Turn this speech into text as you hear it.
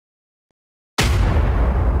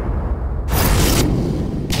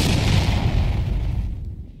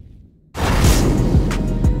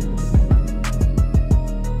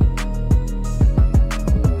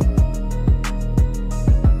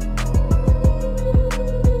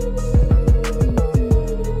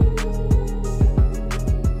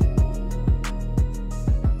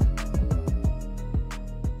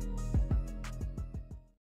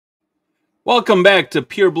Welcome back to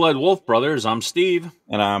Pure Blood Wolf Brothers. I'm Steve.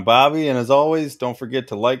 And I'm Bobby. And as always, don't forget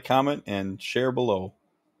to like, comment, and share below.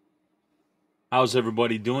 How's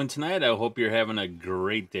everybody doing tonight? I hope you're having a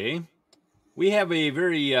great day. We have a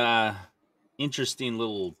very interesting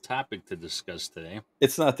little topic to discuss today.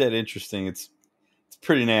 It's not that interesting. It's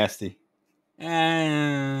pretty nasty.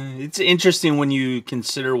 It's interesting when you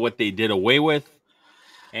consider what they did away with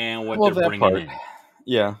and what they're bringing in.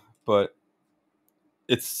 Yeah, but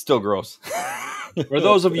it's still gross. For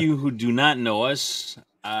those of you who do not know us,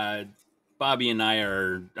 Bobby and I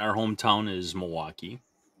our hometown is Milwaukee.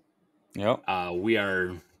 Yep. We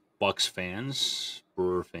are Bucks fans,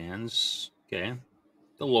 Brewer fans. Okay,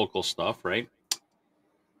 the local stuff, right?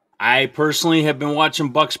 I personally have been watching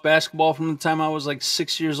Bucks basketball from the time I was like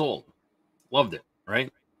 6 years old. Loved it,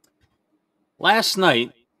 right? Last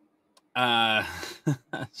night,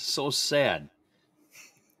 so sad.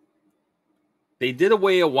 They did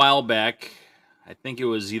away a while back. I think it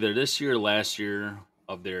was either this year or last year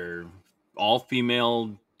of their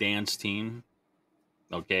all-female dance team.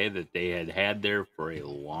 Okay, that they had there for a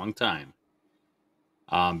long time.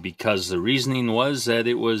 Because the reasoning was that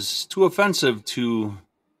it was too offensive to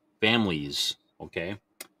families. Okay.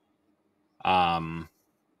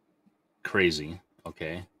 Crazy.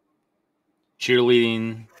 Okay.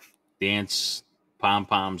 Cheerleading, dance,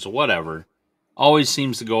 pom-poms, whatever, always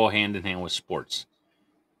seems to go hand in hand with sports.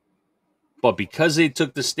 But because they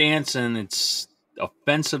took the stance and it's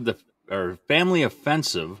offensive or family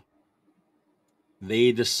offensive,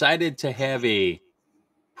 they decided to have a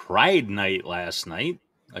Pride night last night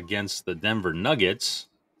against the Denver Nuggets.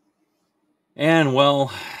 And,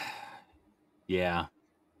 well, yeah.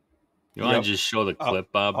 You want to just show the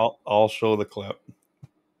clip, Bob? I'll show the clip.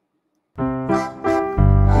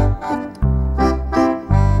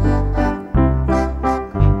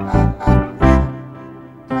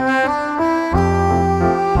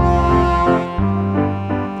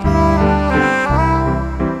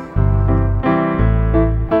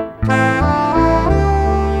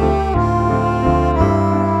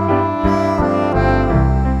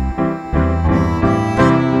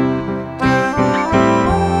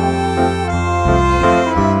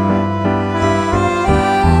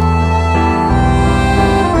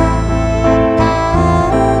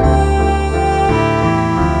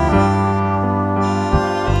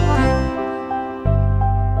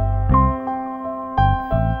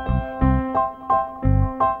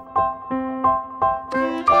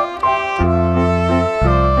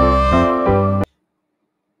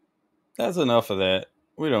 That's enough of that.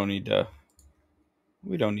 We don't need to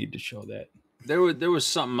show that. There was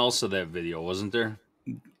something else of that video, wasn't there?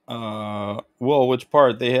 Well, which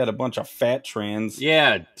part? They had a bunch of fat trans.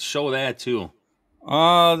 Yeah, show that too.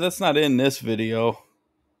 That's not in this video.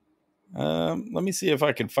 Let me see if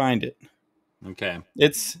I can find it. Okay.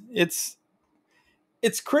 It's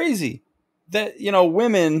crazy that,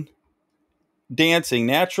 women dancing,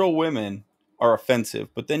 natural women are offensive,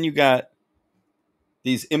 but then you got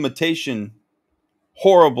these imitation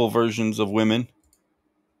horrible versions of women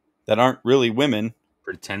that aren't really women,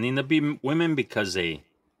 pretending to be women because they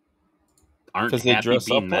aren't happy they dress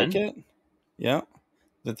being up men. like it. Yeah,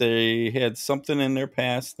 that they had something in their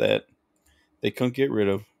past that they couldn't get rid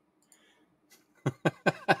of.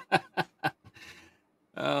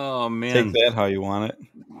 Oh man, take that how you want it.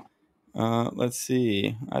 Let's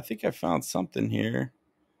see. I think I found something here.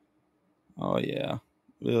 Oh yeah.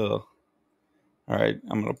 Ugh. All right,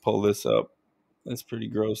 I'm gonna pull this up. That's pretty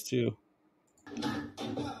gross too.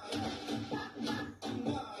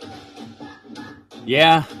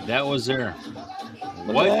 Yeah, that was there.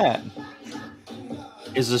 Look at that.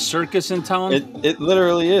 Is the circus in town? It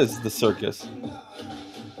literally is the circus.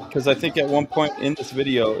 Because I think at one point in this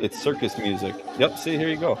video, it's circus music. Yep, see, here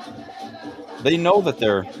you go. They know that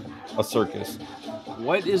they're a circus.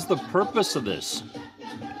 What is the purpose of this?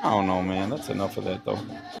 I don't know, man. That's enough of that, though.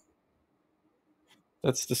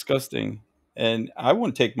 That's disgusting. And I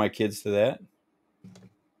wouldn't take my kids to that.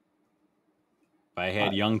 If I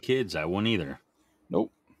had young kids, I wouldn't either.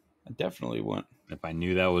 Nope. I definitely wouldn't. If I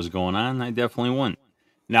knew that was going on, I definitely wouldn't.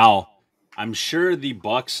 Now, I'm sure the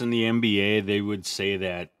Bucks and the NBA, they would say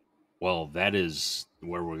that, well, that is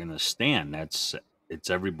where we're going to stand. It's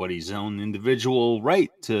everybody's own individual right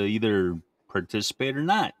to either participate or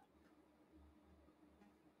not.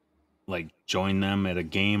 Like join them at a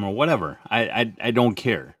game or whatever. I don't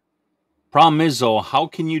care. Problem is, though, how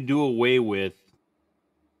can you do away with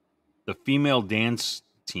the female dance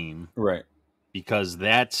team? Right. Because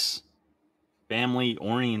that's family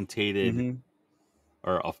orientated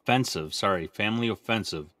or offensive. Sorry, family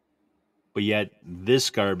offensive. But yet this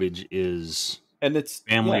garbage is and it's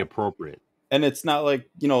family appropriate. And it's not like,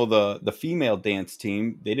 the female dance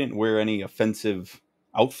team, they didn't wear any offensive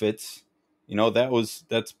outfits.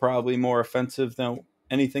 That's probably more offensive than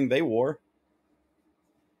anything they wore.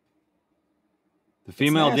 The It's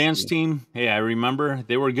female dance nasty. team, hey, I remember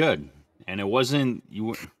they were good, and it wasn't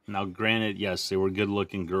you. Now, granted, yes, they were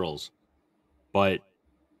good-looking girls, but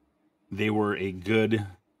they were a good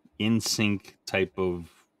in sync type of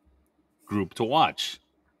group to watch.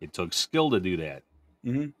 It took skill to do that.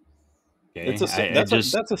 Hmm. Okay, I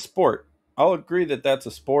just That's a sport. I'll agree that that's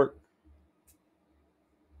a sport.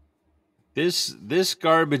 this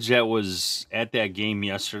garbage that was at that game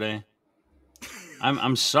yesterday.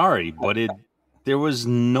 I'm sorry, but there was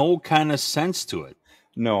no kind of sense to it.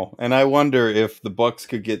 No, and I wonder if the Bucks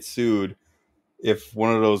could get sued if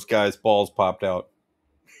one of those guys' balls popped out.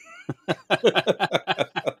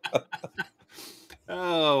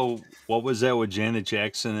 Oh, what was that with Janet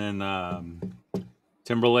Jackson and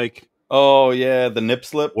Timberlake? Oh yeah, the nip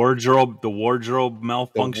slip, The wardrobe the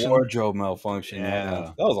malfunction. wardrobe malfunction. Yeah, Yeah,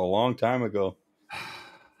 that was a long time ago.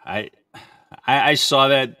 I, I saw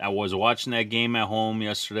that. I was watching that game at home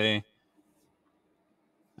yesterday,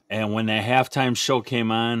 and when that halftime show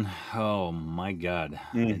came on, oh my god,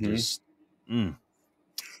 I Hmm. just, mm,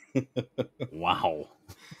 wow.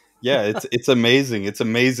 Yeah, it's amazing. It's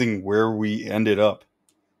amazing where we ended up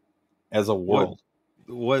as a What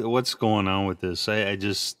world. what's going on with this? I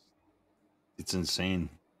just, it's insane.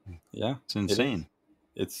 Yeah, It's it is. insane.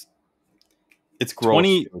 It's it's gross,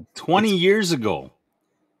 20 dude. 20 It's years ago,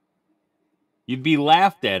 you'd be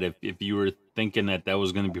laughed at if you were thinking that that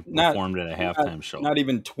was going to be not performed at a not halftime show. not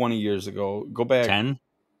even 20 years ago. Go back. 10?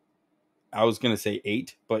 I was gonna say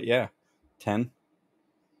 8, but yeah, 10.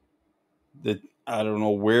 That I don't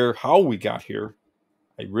know how we got here.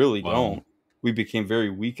 I really Well, don't. We became very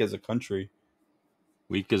weak as a country.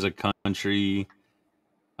 weak as a country.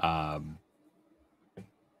 Um,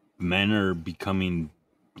 Men are becoming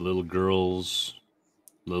little girls.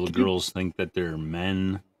 Little Can you girls think that they're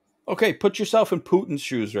men. Okay, put yourself in Putin's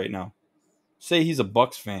shoes right now. Say he's a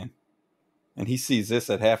Bucks fan and he sees this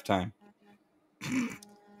at halftime.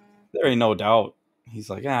 There ain't no doubt. He's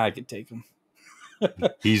like, I could take him.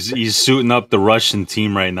 He's suiting up the Russian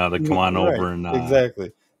team right now to come on Right, over and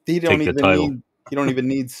exactly. He don't take the even title. need he don't even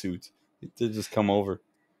need suits to just come over.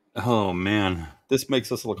 Oh man. This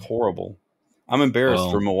makes us look horrible. I'm embarrassed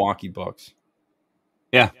for Well, Milwaukee Bucks.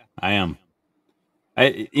 yeah, I am.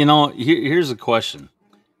 Here's a question,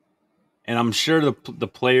 and I'm sure the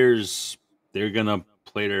players, they're gonna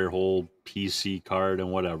play their whole PC card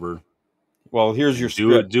and whatever, Well, here's your and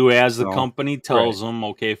do script. do as the No, company right, tells them.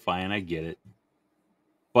 Okay, fine, I get it.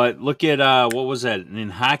 But look at what was that in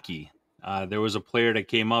hockey? There was a player that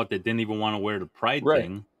came out that didn't even want to wear the pride right,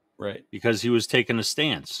 thing right. because he was taking a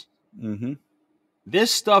stance. Hmm.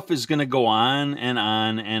 This stuff is going to go on and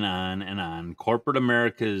on and on and on. Corporate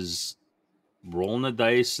America is rolling the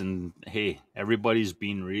dice, and hey, everybody's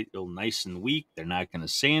being real nice and weak. They're not going to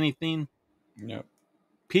say anything. Yep,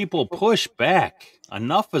 People push back.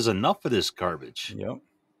 Enough is enough of this garbage. yep.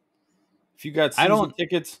 If you got I season don't.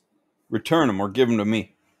 tickets, return them or give them to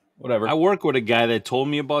me. I Whatever. work with a guy that told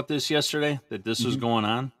me about this yesterday, that this was Hmm. going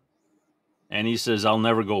on, and he says I'll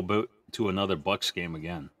never go to another Bucks game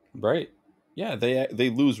again. Right. Yeah, they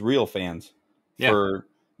lose real fans Yeah. for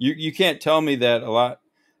you can't tell me that a lot.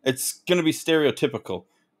 It's going to be stereotypical,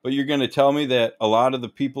 but you're going to tell me that a lot of the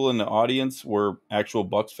people in the audience were actual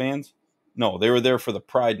Bucks fans? No, they were there for the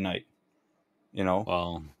Pride night, you know,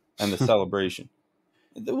 Well, and the celebration.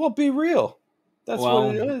 Well, be real. That's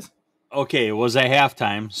what it well, is. okay, it was at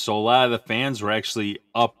halftime, so a lot of the fans were actually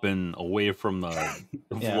up and away from the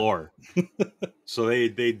Yeah. floor. So they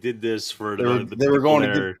did this for They were the they were people going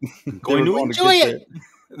that to get are they going were to going to enjoy get it.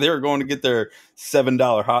 they were going to get their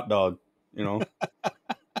 $7 hot dog, you know.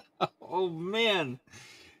 Oh man,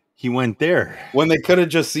 he went there. When they could have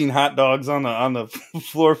just seen hot dogs on the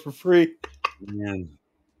floor for free. Man,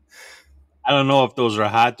 I don't know if those are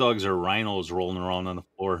hot dogs or rhinos rolling around on the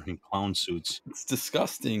floor in clown suits. It's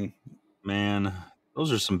disgusting. Man,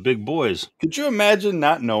 those are some big boys. Could you imagine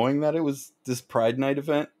not knowing that it was this Pride Night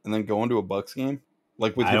event and then going to a Bucks game,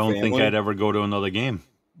 like with I your don't think family? I'd ever go to another game.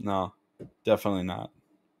 No, definitely not.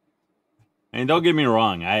 And don't get me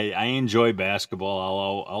wrong, I enjoy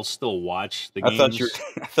basketball. I'll still watch the I thought you games.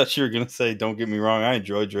 I thought you were gonna say, "Don't get me wrong, I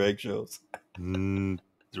enjoy drag shows." Mm,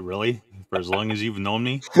 really? For as long as you've known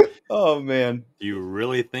me, Oh man. do you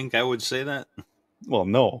really think I would say that? Well,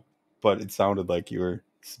 no, but it sounded like you were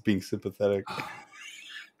being sympathetic.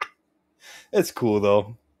 It's cool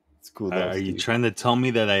though. It's cool though, Are you Steve. trying to tell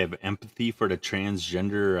me that I have empathy for the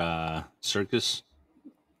transgender circus?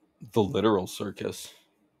 The literal circus.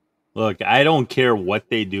 Look, I don't care what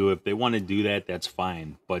they do. If they want to do that, that's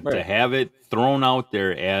fine. But to Right. have it thrown out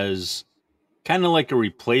there as kind of like a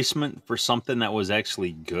replacement for something that was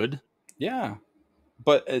actually good, Yeah.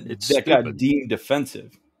 But it's that got stupid. deemed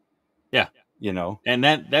offensive, Yeah. you know? And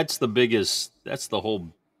that's the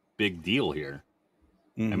whole big deal here.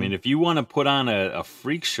 I Hmm. mean, if you want to put on a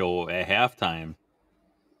freak show at halftime,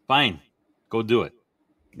 fine, go do it.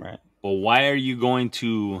 Right. But why are you going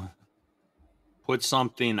to put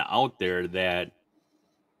something out there that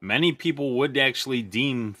many people would actually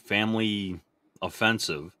deem family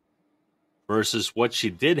offensive versus what you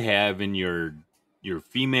did have in your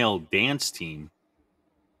female dance team?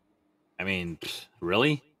 I mean,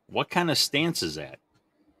 really? What kind of stance is that?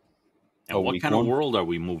 A And what weak kind of one. world are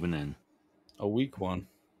we moving in? A weak one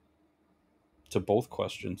to both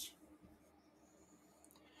questions.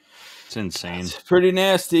 It's insane. It's pretty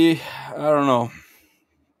nasty. I don't know.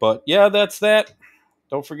 But yeah, that's that.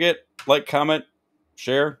 Don't forget, like, comment,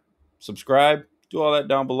 share, subscribe, do all that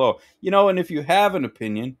down below. And if you have an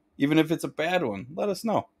opinion, even if it's a bad one, let us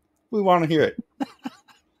know. We want to hear it.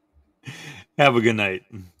 Have a good night.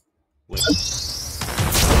 Later.